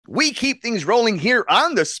We keep things rolling here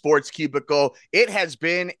on the Sports Cubicle. It has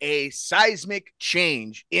been a seismic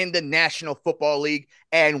change in the National Football League,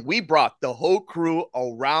 and we brought the whole crew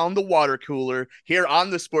around the water cooler here on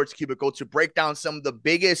the Sports Cubicle to break down some of the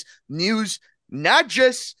biggest news, not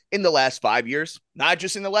just in the last 5 years, not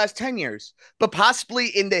just in the last 10 years, but possibly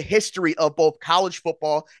in the history of both college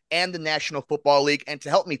football and the National Football League. And to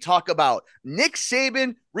help me talk about Nick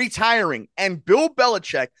Saban retiring and Bill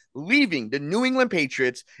Belichick leaving the New England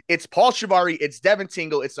Patriots, it's Paul Shivari, it's Devin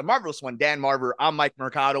Tingle, it's the marvelous one, Dan Marver. I'm Mike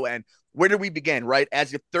Mercado. And where do we begin, right?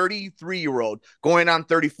 As a 33-year-old going on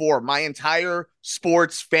 34, my entire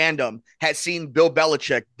sports fandom has seen Bill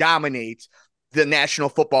Belichick dominate the National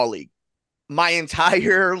Football League. My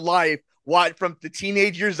entire life, what from the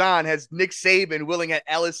teenage years on, has Nick Saban willing at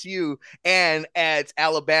LSU and at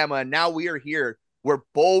Alabama. Now we are here where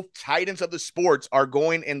both titans of the sports are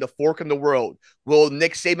going in the fork in the road. Will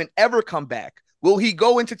Nick Saban ever come back? Will he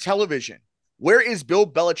go into television? Where is Bill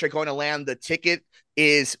Belichick going to land? The ticket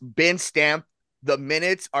is been stamped. The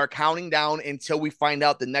minutes are counting down until we find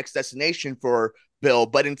out the next destination for Bill.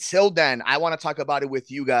 But until then, I want to talk about it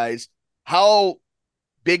with you guys. How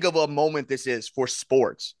big of a moment this is for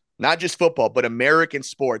sports, not just football, but American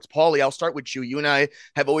sports. Paulie, I'll start with you. You and I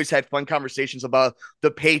have always had fun conversations about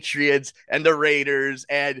the Patriots and the Raiders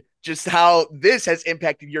and just how this has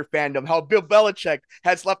impacted your fandom, how Bill Belichick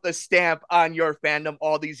has left a stamp on your fandom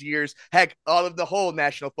all these years, heck, all of the whole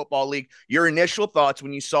National Football League. Your initial thoughts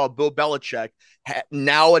when you saw Bill Belichick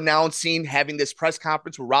now announcing, having this press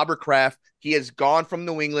conference with Robert Kraft. He has gone from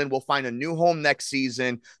New England, will find a new home next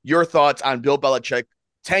season. Your thoughts on Bill Belichick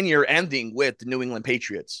tenure ending with the New England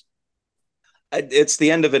Patriots? It's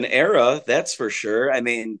the end of an era, that's for sure. I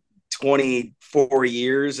mean, 24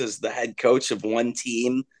 years as the head coach of one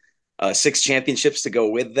team, six championships to go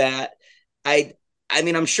with that. I I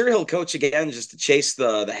mean, I'm sure he'll coach again just to chase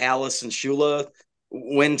the Hallis and Shula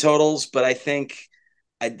win totals, but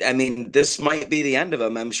I mean, this might be the end of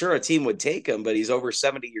him. I'm sure a team would take him, but he's over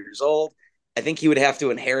 70 years old. I think he would have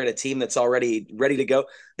to inherit a team that's already ready to go.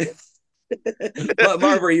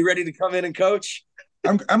 Marv, are you ready to come in and coach?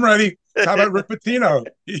 I'm ready. How about Rick Pitino?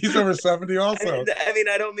 He's over 70 also.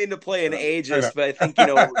 I don't mean to play an I know. ageist, but I think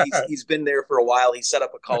he's been there for a while. He set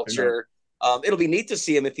up a I know. culture. It'll be neat to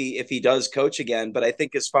see him if he does coach again. But I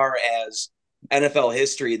think as far as NFL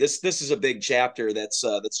history, this is a big chapter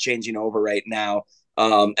that's changing over right now.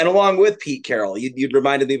 And along with Pete Carroll, you'd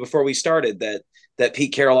reminded me before we started that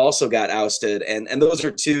Pete Carroll also got ousted, and those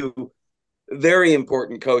are two very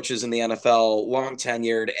important coaches in the NFL, long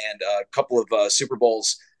tenured, and a couple of Super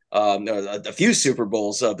Bowls, a few Super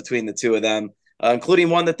Bowls between the two of them, including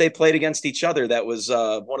one that they played against each other. That was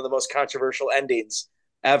one of the most controversial endings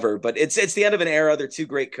ever. But it's the end of an era. They're two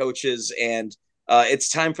great coaches, and it's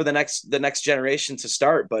time for the next generation to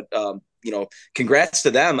start. But congrats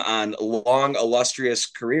to them on long, illustrious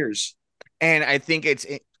careers. And I think it's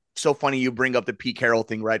so funny you bring up the Pete Carroll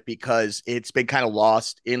thing, right? Because it's been kind of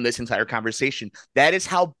lost in this entire conversation. That is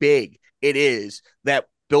how big it is that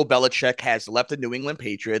Bill Belichick has left the New England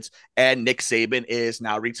Patriots and Nick Saban is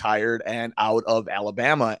now retired and out of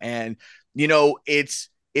Alabama. And,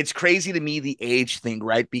 it's crazy to me, the age thing,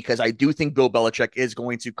 right? Because I do think Bill Belichick is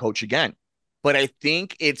going to coach again. But I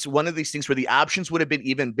think it's one of these things where the options would have been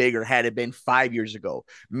even bigger had it been 5 years ago.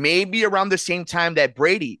 Maybe around the same time that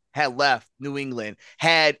Brady had left New England,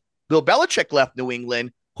 had Bill Belichick left New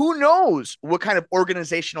England, who knows what kind of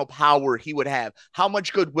organizational power he would have, how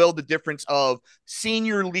much goodwill the difference of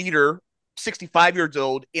senior leader, 65 years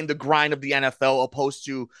old, in the grind of the NFL opposed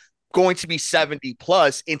to going to be 70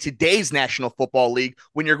 plus in today's National Football League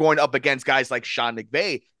when you're going up against guys like Sean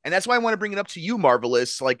McVay. And that's why I want to bring it up to you,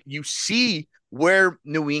 Marvelous. Like, you see where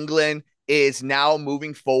New England is now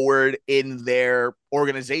moving forward in their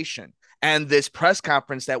organization. And this press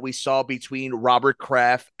conference that we saw between Robert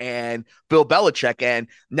Kraft and Bill Belichick. And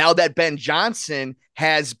now that Ben Johnson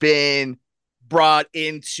has been brought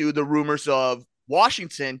into the rumors of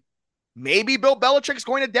Washington, maybe Bill Belichick's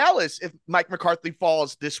going to Dallas if Mike McCarthy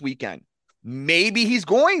falls this weekend. Maybe he's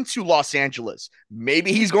going to Los Angeles.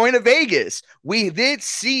 Maybe he's going to Vegas. We did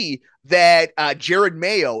see that Jared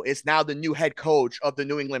Mayo is now the new head coach of the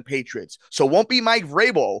New England Patriots. So it won't be Mike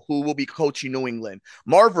Vrabel who will be coaching New England.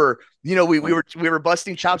 Marver, we were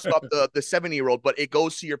busting chops about the 70-year-old, but it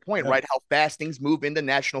goes to your point, Yeah. right? How fast things move in the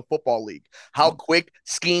National Football League, how quick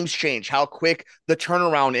schemes change, how quick the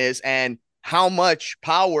turnaround is, and how much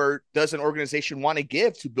power does an organization want to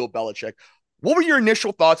give to Bill Belichick? What were your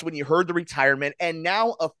initial thoughts when you heard the retirement? And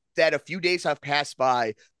now that a few days have passed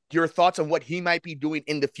by, your thoughts on what he might be doing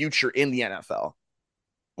in the future in the NFL?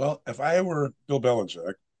 Well, if I were Bill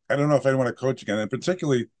Belichick, I don't know if I'd want to coach again. And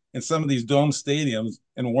particularly, in some of these dome stadiums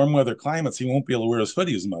in warm weather climates, he won't be able to wear his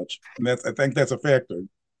hoodie as much. And I think that's a factor.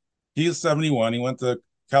 He is 71. He went to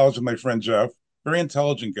college with my friend Jeff, very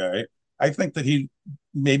intelligent guy. I think that he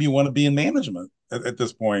maybe want to be in management at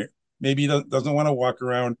this point. Maybe he doesn't want to walk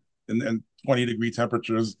around in 20-degree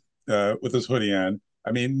temperatures with his hoodie on.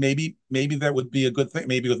 I mean, maybe that would be a good thing.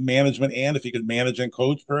 Maybe with management, and if he could manage and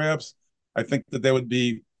coach, perhaps I think that would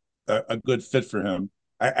be a good fit for him.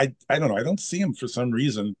 I don't know. I don't see him for some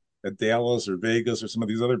reason at Dallas or Vegas or some of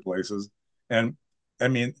these other places. And I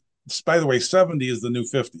mean, by the way, 70 is the new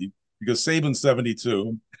 50 because Saban's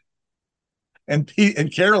 72 and Pete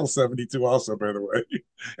and Carroll's 72 also, by the way,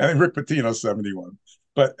 and Rick Pitino's 71.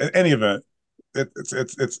 But in any event,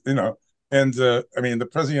 it's and I mean, the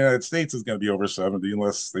president of the United States is going to be over 70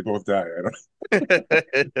 unless they both die. I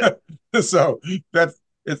don't. So that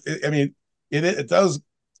I mean, it does.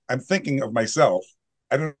 I'm thinking of myself.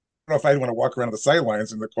 I don't know if I want to walk around the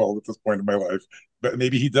sidelines in the cold at this point in my life, but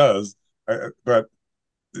maybe he does. But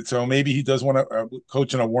so maybe he does want to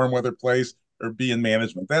coach in a warm weather place or be in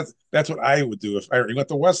management. That's what I would do if he went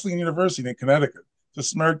to Wesleyan University in Connecticut. He's a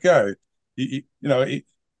smart guy.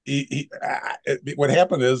 What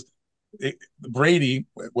happened is Brady,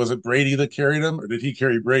 was it Brady that carried him, or did he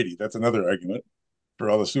carry Brady? That's another argument for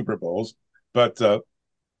all the Super Bowls. But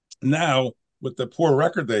now with the poor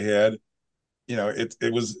record they had,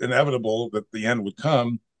 it was inevitable that the end would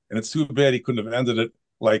come, and it's too bad he couldn't have ended it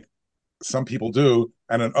like some people do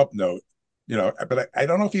on an up note. But I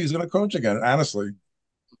don't know if he's going to coach again, honestly.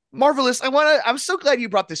 Marvelous. I'm so glad you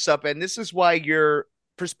brought this up, and this is why your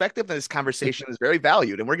perspective in this conversation is very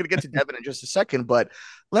valued. And we're going to get to Devin in just a second, but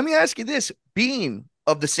let me ask you this: being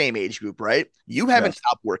of the same age group, right? You haven't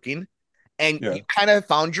stopped working, and you kind of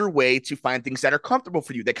found your way to find things that are comfortable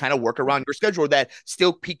for you, that kind of work around your schedule, that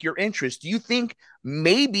still pique your interest. Do you think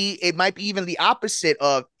maybe it might be even the opposite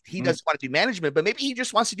of he doesn't want to do management, but maybe he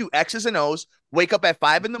just wants to do X's and O's, wake up at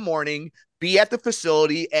 5 a.m, be at the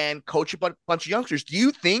facility and coach a bunch of youngsters? Do you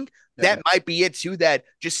think that might be it too, that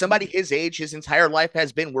just somebody his age, his entire life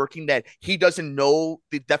has been working, that he doesn't know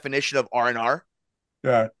the definition of R&R?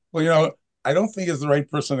 Yeah. Well, I don't think he's the right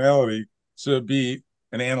personality to be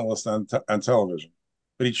an analyst on television,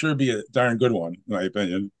 but he'd sure be a darn good one, in my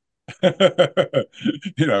opinion.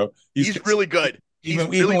 He's really good. Even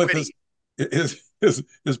really with witty.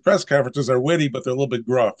 his press conferences are witty, but they're a little bit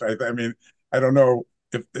gruff. I mean, I don't know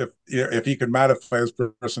if he could modify his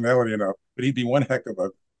personality enough, but he'd be one heck of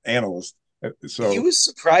an analyst. So he was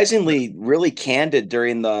surprisingly really candid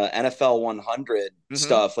during the NFL 100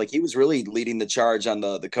 stuff. Like he was really leading the charge on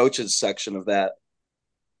the coaches section of that.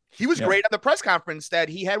 He was great on the press conference that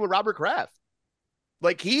he had with Robert Kraft.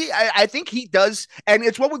 Like I think he does. And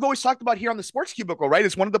it's what we've always talked about here on the Sports Cubicle, right?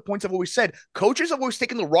 It's one of the points I've always said. Coaches have always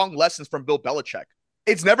taken the wrong lessons from Bill Belichick.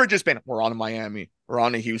 It's never just been, we're on to Miami, we're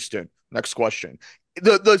on to Houston. Next question.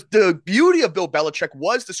 The beauty of Bill Belichick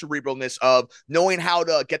was the cerebralness of knowing how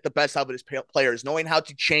to get the best out of his players, knowing how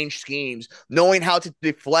to change schemes, knowing how to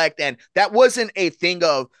deflect. And that wasn't a thing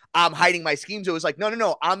of I'm hiding my schemes. It was like,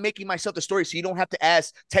 no, I'm making myself the story. So you don't have to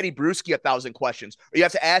ask Teddy Bruschi 1,000 questions, or you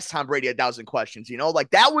have to ask Tom Brady 1,000 questions. Like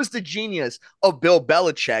that was the genius of Bill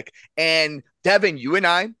Belichick. And Devin, you and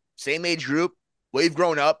I, same age group, we've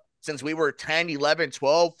grown up since we were 10, 11,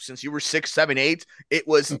 12, since you were 6, 7, 8. It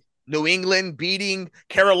was New England beating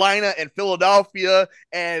Carolina and Philadelphia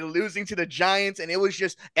and losing to the Giants. And it was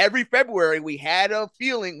just every February we had a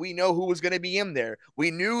feeling we know who was going to be in there.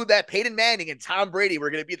 We knew that Peyton Manning and Tom Brady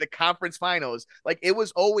were going to be at the conference finals. Like it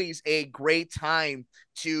was always a great time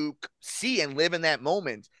to see and live in that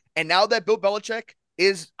moment. And now that Bill Belichick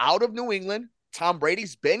is out of New England, Tom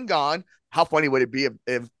Brady's been gone. How funny would it be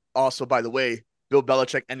if also, by the way, Bill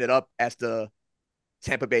Belichick ended up as the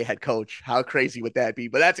Tampa Bay head coach? How crazy would that be?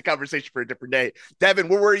 But that's a conversation for a different day. Devin,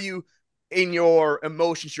 where were you in your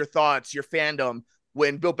emotions, your thoughts, your fandom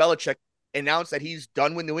when Bill Belichick announced that he's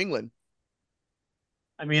done with New England?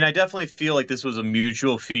 I mean, I definitely feel like this was a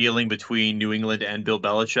mutual feeling between New England and Bill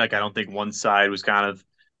Belichick. I don't think one side was kind of,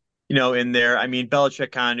 in there. I mean,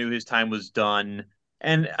 Belichick kind of knew his time was done.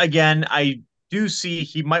 And again, I do see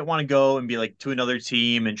he might want to go and be like to another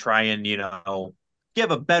team and try and, give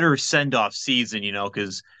a better send-off season,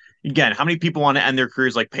 because again, how many people want to end their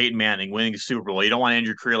careers like Peyton Manning, winning a Super Bowl? You don't want to end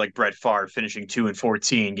your career like Brett Favre, finishing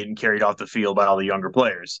 2-14, getting carried off the field by all the younger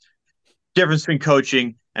players. Difference between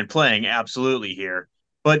coaching and playing, absolutely here.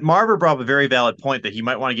 But Marver brought up a very valid point that he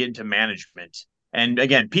might want to get into management. And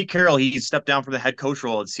again, Pete Carroll, he stepped down from the head coach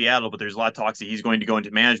role at Seattle, but there's a lot of talks that he's going to go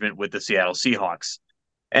into management with the Seattle Seahawks.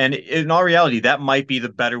 And in all reality, that might be the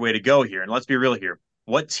better way to go here. And let's be real here.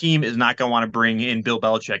 What team is not going to want to bring in Bill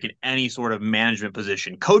Belichick in any sort of management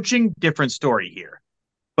position? Coaching, different story here.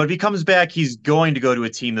 But if he comes back, he's going to go to a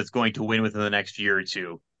team that's going to win within the next year or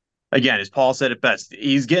two. Again, as Paul said it best,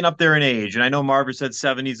 he's getting up there in age. And I know Marver said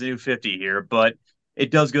 70 is the new 50 here, but it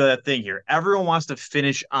does go to that thing here. Everyone wants to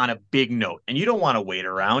finish on a big note, and you don't want to wait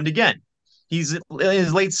around. Again, he's in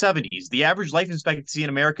his late 70s. The average life expectancy in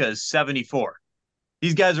America is 74.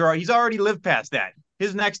 He's already lived past that.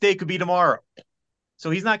 His next day could be tomorrow. So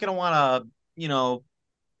he's not going to want to,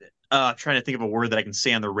 trying to think of a word that I can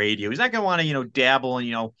say on the radio. He's not going to want to, dabble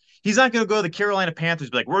and, he's not going to go to the Carolina Panthers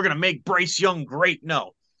and be like, we're going to make Bryce Young great.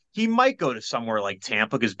 No, he might go to somewhere like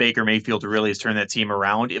Tampa because Baker Mayfield really has turned that team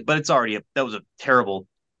around. But that was a terrible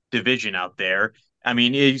division out there. I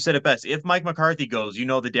mean, you said it best. If Mike McCarthy goes,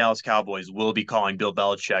 the Dallas Cowboys will be calling Bill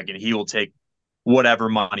Belichick and he will take whatever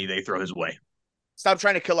money they throw his way. Stop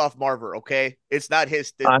trying to kill off Marver, okay? It's not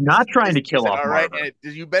his. I'm not trying to kill off all right? Marver.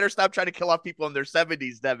 And you better stop trying to kill off people in their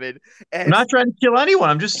 70s, Devin. And, I'm not trying to kill anyone.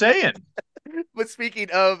 I'm just saying. But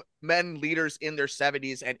speaking of men leaders in their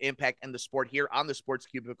 70s and impact in the sport, here on the Sports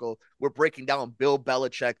Cubicle, we're breaking down Bill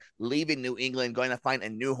Belichick leaving New England, going to find a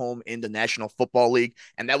new home in the National Football League.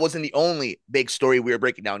 And that wasn't the only big story we were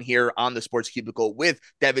breaking down here on the Sports Cubicle with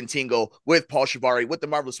Devin Tingle, with Paul Shivari, with the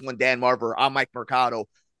marvelous one, Dan Marver, I'm Mike Mercado.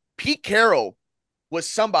 Pete Carroll was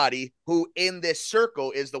somebody who in this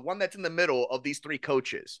circle is the one that's in the middle of these three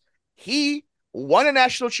coaches. He won a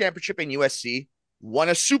national championship in USC, won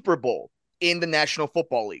a Super Bowl in the National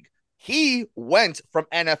Football League. He went from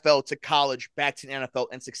NFL to college, back to the NFL,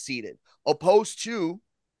 and succeeded. Opposed to,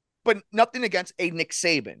 but nothing against a Nick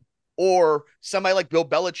Saban or somebody like Bill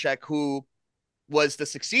Belichick, who was the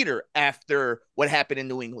successor after what happened in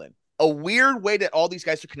New England. A weird way that all these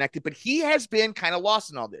guys are connected, but he has been kind of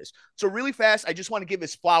lost in all this. So really fast, I just want to give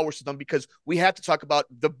his flowers to them because we have to talk about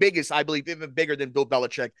the biggest, I believe, even bigger than Bill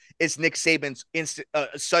Belichick, is Nick Saban's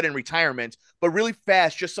sudden retirement. But really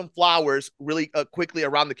fast, just some flowers really quickly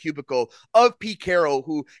around the cubicle of Pete Carroll,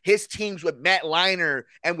 who his teams with Matt Leinart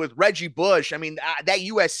and with Reggie Bush. I mean, that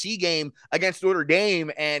USC game against Notre Dame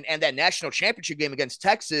and that national championship game against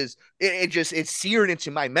Texas, it's seared into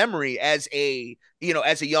my memory as a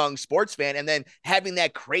young sports fan. And then having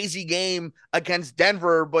that crazy game against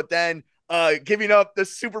Denver, but then giving up the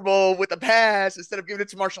Super Bowl with a pass instead of giving it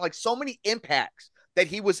to Marshall, like so many impacts that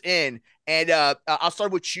he was in. And I'll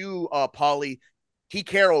start with you, Paulie. Pete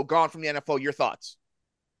Carroll gone from the NFL. Your thoughts?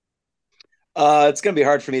 It's going to be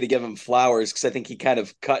hard for me to give him flowers because I think he kind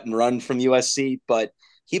of cut and run from USC, but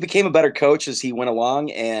he became a better coach as he went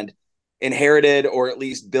along and inherited or at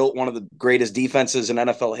least built one of the greatest defenses in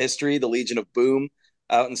NFL history, the Legion of Boom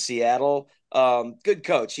out in Seattle. Good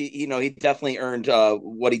coach. He definitely earned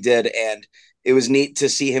what he did. And it was neat to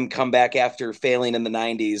see him come back after failing in the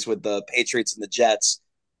 90s with the Patriots and the Jets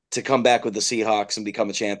to come back with the Seahawks and become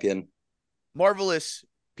a champion. Marvelous.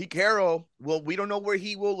 Pete Carroll, well, we don't know where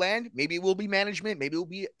he will land. Maybe it will be management. Maybe it will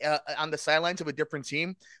be on the sidelines of a different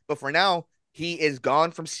team. But for now, he is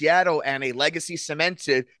gone from Seattle and a legacy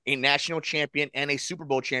cemented, a national champion and a Super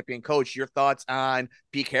Bowl champion coach. Your thoughts on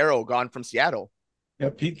Pete Carroll gone from Seattle? Yeah,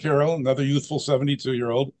 Pete Carroll, another youthful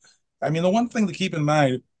 72-year-old. I mean, the one thing to keep in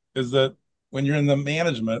mind is that when you're in the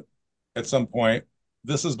management at some point,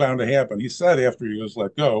 this is bound to happen. He said after he was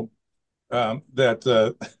let go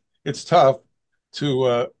that it's tough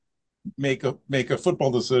to make a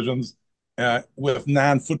football decisions with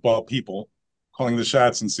non-football people calling the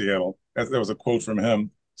shots in Seattle. That was a quote from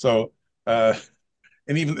him. So, and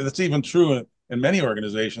even it's even true in many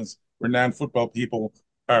organizations where non-football people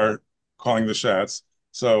are calling the shots.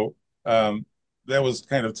 So that was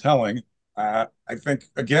kind of telling. I think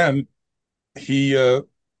again, he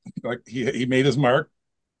made his mark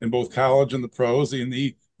in both college and the pros, and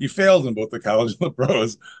he failed in both the college and the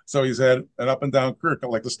pros. So he's had an up and down career,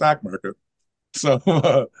 like the stock market. So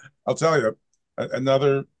I'll tell you,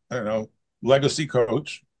 another legacy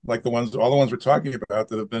coach like all the ones we're talking about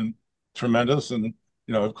that have been tremendous and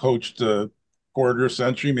have coached a quarter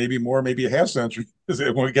century, maybe more, maybe a half century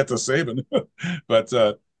when we get to Saban. But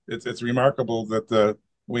it's remarkable that when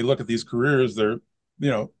we look at these careers, they're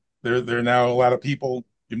now a lot of people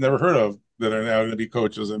you've never heard of that are now going to be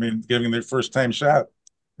coaches. I mean, giving their first time shot,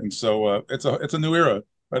 and so it's a new era.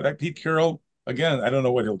 But Pete Carroll, again, I don't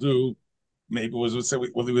know what he'll do. Maybe will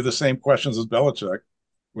he be the same questions as Belichick?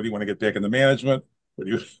 Would he want to get back into management? Would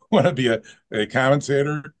he want to be a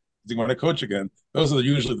commentator? Does he want to coach again? Those are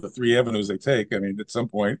usually the three avenues they take. I mean, at some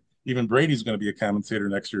point, even Brady's going to be a commentator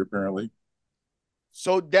next year, apparently.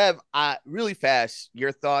 So, Dev, really fast,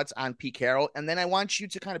 your thoughts on Pete Carroll, and then I want you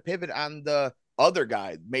to kind of pivot on the other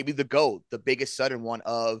guy, maybe the GOAT, the biggest sudden one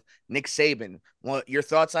of Nick Saban. Your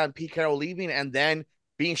thoughts on Pete Carroll leaving and then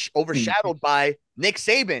being overshadowed by Nick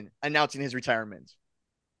Saban announcing his retirement?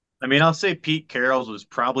 I mean, I'll say Pete Carroll's was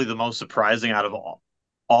probably the most surprising out of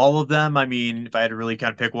all of them. I mean, if I had to really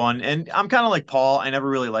kind of pick one, and I'm kind of like Paul, I never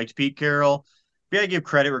really liked Pete Carroll. We gotta give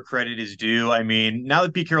credit where credit is due. I mean, now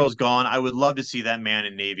that Pete Carroll's gone, I would love to see that man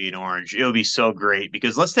in navy and orange. It would be so great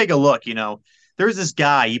because let's take a look. There's this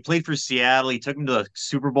guy. He played for Seattle. He took him to the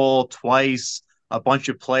Super Bowl twice, a bunch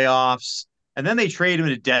of playoffs, and then they traded him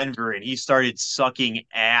to Denver, and he started sucking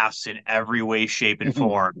ass in every way, shape, and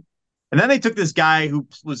form. And then they took this guy who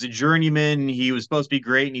was a journeyman. He was supposed to be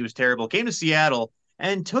great, and he was terrible. Came to Seattle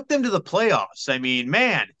and took them to the playoffs. I mean,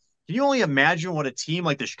 man, can you only imagine what a team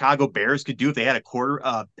like the Chicago Bears could do if they had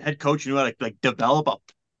a head coach who knew how to like develop a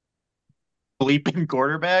bleeping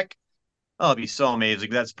quarterback? Oh, it'd be so amazing.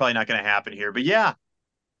 That's probably not going to happen here. But yeah,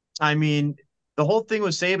 I mean, the whole thing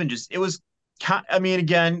with Saban it was. I mean,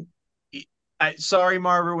 again, sorry,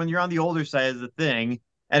 Marver, when you're on the older side of the thing,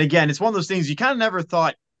 and again, it's one of those things you kind of never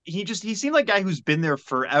thought. He seemed like a guy who's been there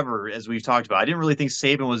forever, as we've talked about. I didn't really think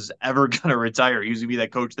Saban was ever going to retire. He was going to be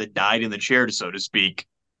that coach that died in the chair, so to speak.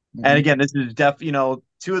 And again, this is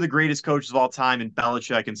two of the greatest coaches of all time in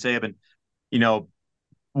Belichick and Saban.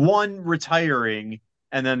 One retiring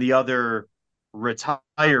and then the other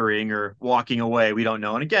retiring or walking away. We don't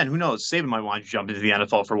know. And again, who knows? Saban might want to jump into the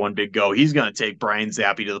NFL for one big go. He's going to take Brian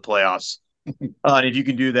Zappi to the playoffs. And if you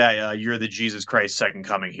can do that, you're the Jesus Christ second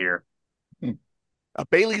coming here. A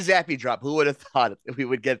Bailey Zappi drop. Who would have thought we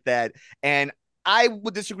would get that? And I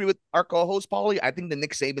would disagree with our co-host, Paulie. I think the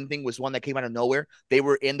Nick Saban thing was one that came out of nowhere. They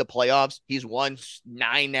were in the playoffs. He's won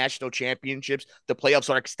 9 national championships. The playoffs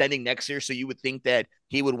are extending next year, so you would think that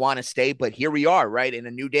he would want to stay. But here we are, right, in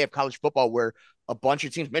a new day of college football where a bunch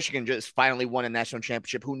of teams, Michigan just finally won a national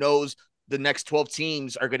championship. Who knows the next 12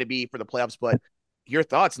 teams are going to be for the playoffs? But your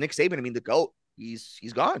thoughts, Nick Saban, I mean, the GOAT, he's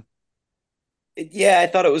gone. Yeah, I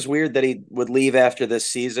thought it was weird that he would leave after this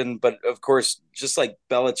season, but of course, just like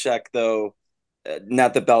Belichick, though,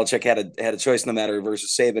 not that Belichick had a choice in the matter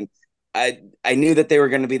versus Saban. I knew that they were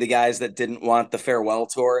going to be the guys that didn't want the farewell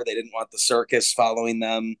tour. They didn't want the circus following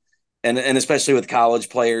them, and especially with college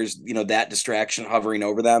players, that distraction hovering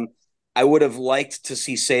over them. I would have liked to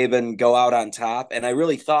see Saban go out on top, and I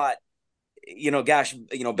really thought,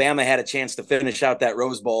 Bama had a chance to finish out that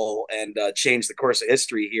Rose Bowl and change the course of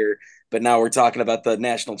history here. But now we're talking about the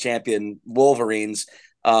national champion Wolverines.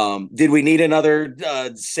 Did we need another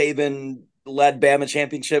Saban-led Bama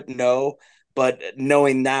championship? No. But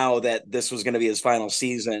knowing now that this was going to be his final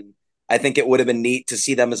season, I think it would have been neat to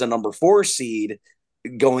see them as a number 4 seed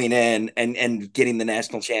going in and getting the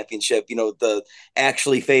national championship, the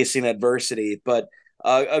actually facing adversity. But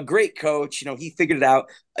a great coach, he figured it out.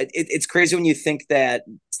 It's crazy when you think that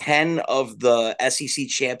 10 of the SEC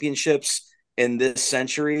championships in this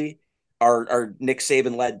century are Nick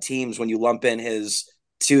Saban led teams when you lump in his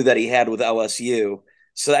 2 that he had with LSU.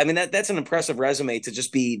 So, I mean, that's an impressive resume to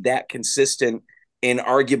just be that consistent in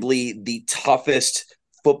arguably the toughest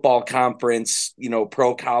football conference,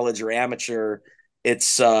 pro college or amateur.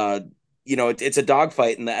 It's, it's a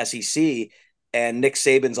dogfight in the SEC, and Nick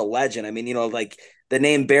Saban's a legend. I mean, like the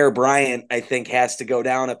name Bear Bryant, I think, has to go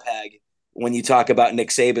down a peg when you talk about Nick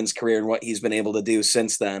Saban's career and what he's been able to do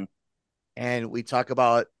since then. And we talk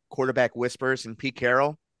about quarterback whispers and Pete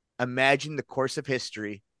Carroll. Imagine the course of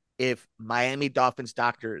history if Miami Dolphins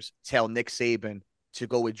doctors tell Nick Saban to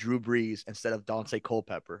go with Drew Brees instead of Dante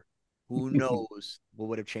Culpepper. Who knows what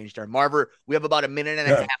would have changed there? Marver, we have about a minute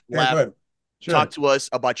and a half left. Sure. Talk to us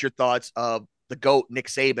about your thoughts of the GOAT, Nick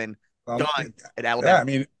Saban, done at Alabama. Yeah, I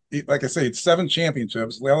mean, like I say, it's 7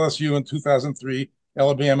 championships. LSU in 2003,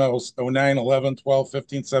 Alabama was 09, 11, 12,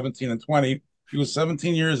 15, 17, and 20. He was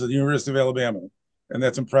 17 years at the University of Alabama, and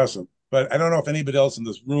that's impressive. But I don't know if anybody else in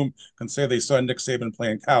this room can say they saw Nick Saban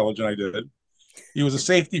play in college, and I did. He was a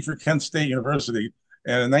safety for Kent State University,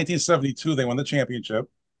 and in 1972, they won the championship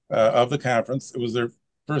of the conference. It was their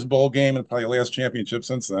first bowl game and probably last championship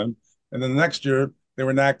since then. And then the next year, they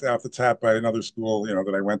were knocked off the top by another school,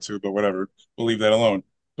 that I went to, but whatever, we'll leave that alone.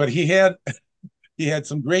 But he had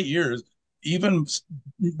some great years, even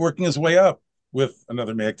working his way up with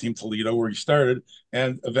another MAC team, Toledo, where he started,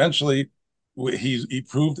 and eventually he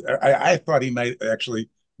proved. I thought he might actually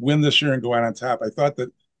win this year and go out on top. I thought that,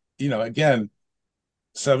 again,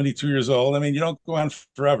 72 years old. I mean, you don't go on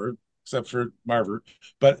forever, except for Marver.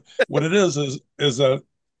 But what it is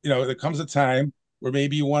there comes a time where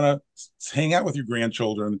maybe you want to hang out with your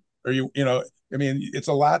grandchildren, or I mean, it's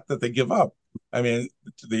a lot that they give up. I mean,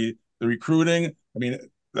 the recruiting. I mean,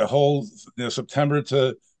 the whole September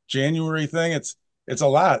to January thing, it's a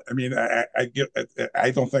lot. I mean,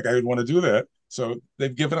 I don't think I would want to do that. So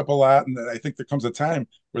they've given up a lot, and I think there comes a time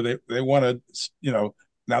where they want to,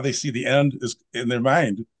 now they see the end is in their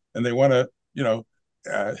mind, and they want to,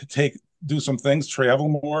 take do some things, travel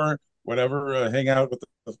more, whatever, hang out with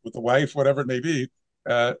the wife, whatever it may be,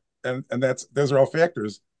 uh, and those are all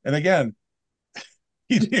factors. And again,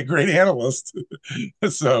 he'd be a great analyst.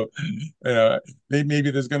 So,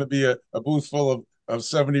 maybe there's going to be a booth full of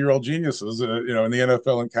 70-year-old geniuses, in the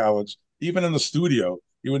NFL and college, even in the studio.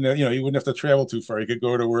 He wouldn't have to travel too far. He could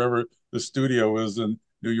go to wherever the studio is in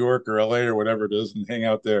New York or LA or whatever it is and hang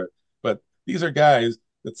out there. But these are guys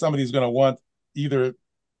that somebody's going to want either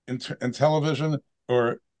in television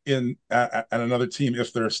or in on another team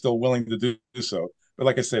if they're still willing to do so. But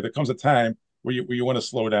like I say, there comes a time where you want to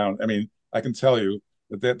slow down. I mean, I can tell you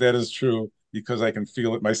that is true because I can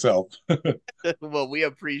feel it myself. Well, we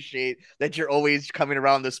appreciate that you're always coming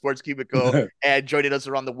around the sports cubicle and joining us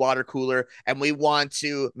around the water cooler. And we want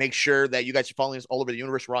to make sure that you guys are following us all over the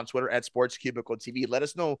universe. We're on Twitter at Sports Cubicle TV. Let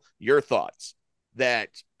us know your thoughts that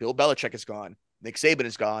Bill Belichick is gone, Nick Saban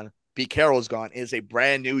is gone, Pete Carroll is gone. It is a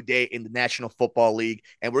brand new day in the National Football League.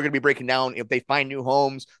 And we're going to be breaking down if they find new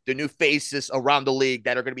homes, the new faces around the league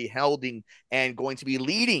that are going to be holding and going to be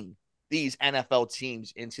leading these NFL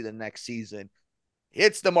teams into the next season.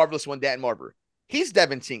 It's the Marvelous One, Dan Marver. He's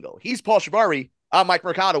Devin Tingle. He's Paul Shabari. I'm Mike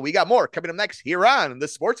Mercado. We got more coming up next here on the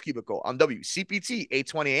Sports Cubicle on WCPT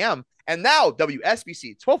 820 AM and now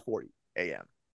WSBC 1240 AM.